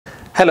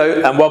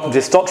Hello and welcome to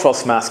this Dr.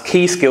 Ross Maths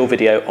key skill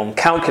video on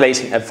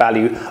calculating a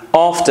value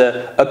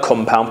after a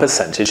compound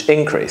percentage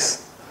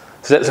increase.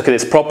 So let's look at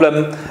this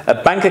problem. A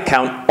bank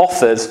account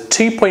offers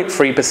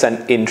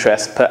 2.3%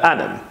 interest per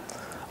annum.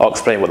 I'll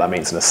explain what that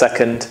means in a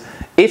second.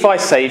 If I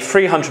save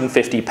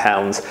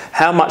 £350,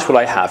 how much will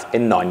I have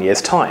in 9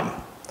 years' time?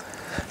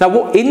 Now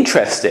what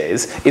interest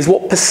is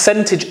what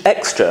percentage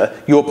extra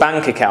your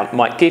bank account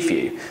might give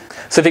you.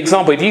 So for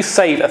example, if you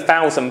save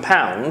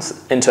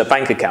 £1,000 into a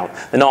bank account,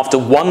 then after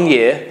 1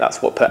 year,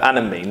 that's what per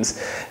annum means,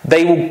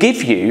 they will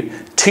give you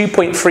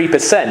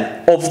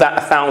 2.3% of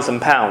that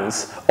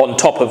 £1,000 on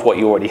top of what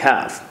you already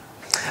have.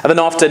 And then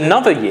after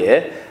another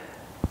year,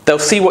 they'll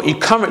see what you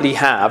currently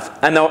have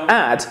and they'll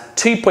add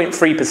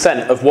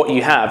 2.3% of what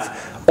you have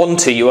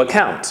onto your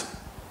account.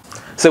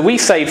 So we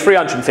save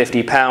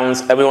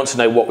 £350 and we want to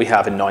know what we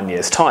have in 9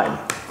 years' time.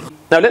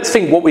 Now let's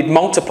think what we'd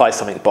multiply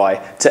something by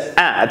to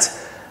add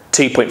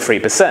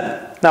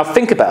 2.3%. Now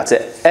think about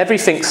it,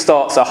 everything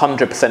starts at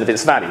 100% of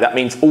its value, that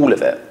means all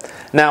of it.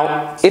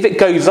 Now if it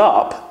goes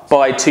up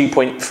by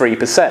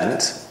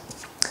 2.3%,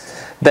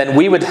 then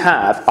we would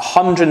have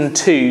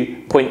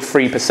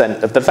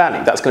 102.3% of the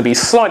value. That's going to be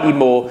slightly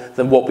more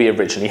than what we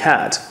originally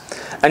had.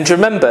 And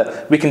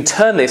remember, we can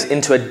turn this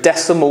into a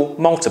decimal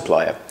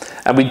multiplier.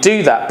 And we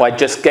do that by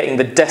just getting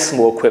the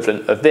decimal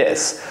equivalent of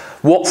this.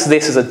 What's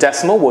this as a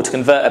decimal? Well, to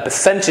convert a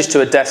percentage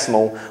to a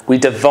decimal, we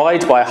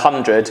divide by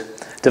 100.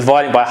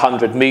 Dividing by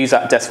 100 moves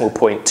that decimal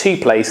point 2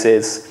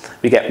 places.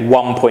 We get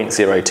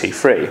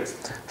 1.023.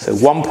 So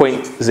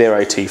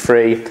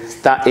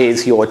 1.023, that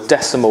is your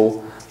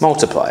decimal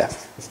multiplier.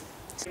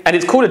 And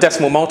it's called a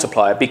decimal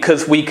multiplier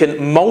because we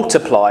can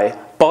multiply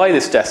by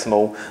this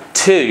decimal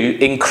to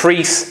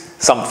increase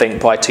something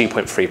by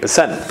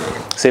 2.3%.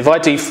 So if I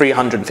do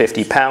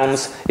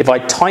 £350, if I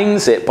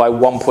times it by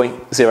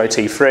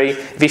 1.023,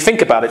 if you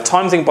think about it,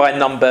 timesing by a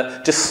number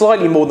just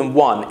slightly more than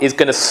 1 is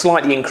going to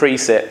slightly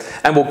increase it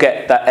and we'll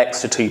get that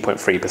extra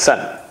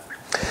 2.3%.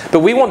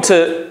 But we want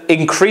to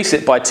increase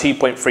it by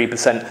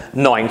 2.3%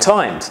 9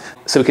 times.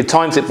 So we could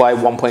times it by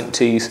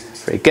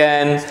 1.23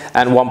 again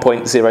and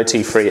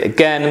 1.023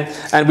 again,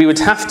 and we would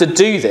have to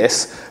do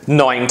this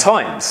 9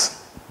 times.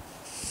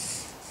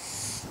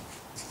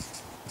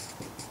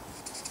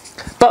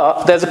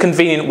 But there's a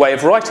convenient way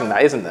of writing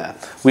that, isn't there?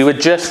 We would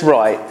just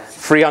write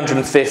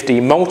 350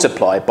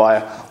 multiplied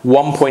by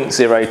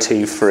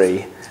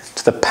 1.023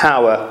 to the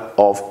power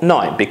of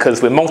 9,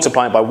 because we're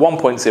multiplying by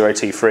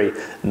 1.023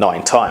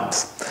 9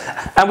 times.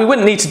 And we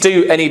wouldn't need to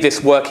do any of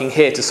this working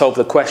here to solve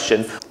the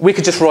question. We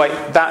could just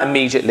write that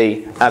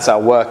immediately as our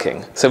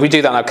working. So if we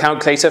do that on our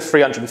calculator,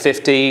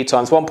 350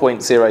 times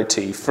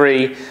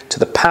 1.023 to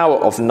the power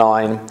of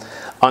 9,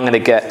 I'm going to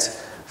get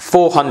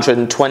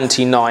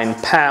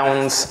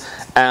 £429,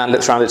 and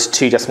let's round it to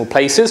 2 decimal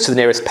places to the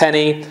nearest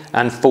penny,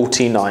 and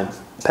 49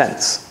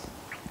 pence.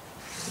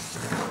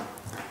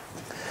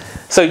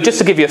 So just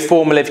to give you a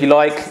formula, if you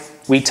like,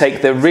 we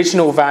take the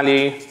original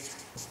value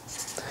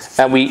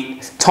and we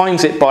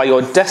times it by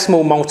your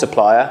decimal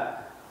multiplier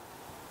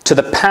to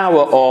the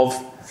power of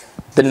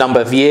the number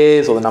of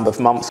years or the number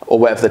of months or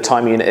whatever the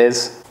time unit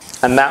is,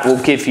 and that will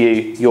give you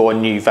your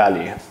new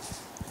value.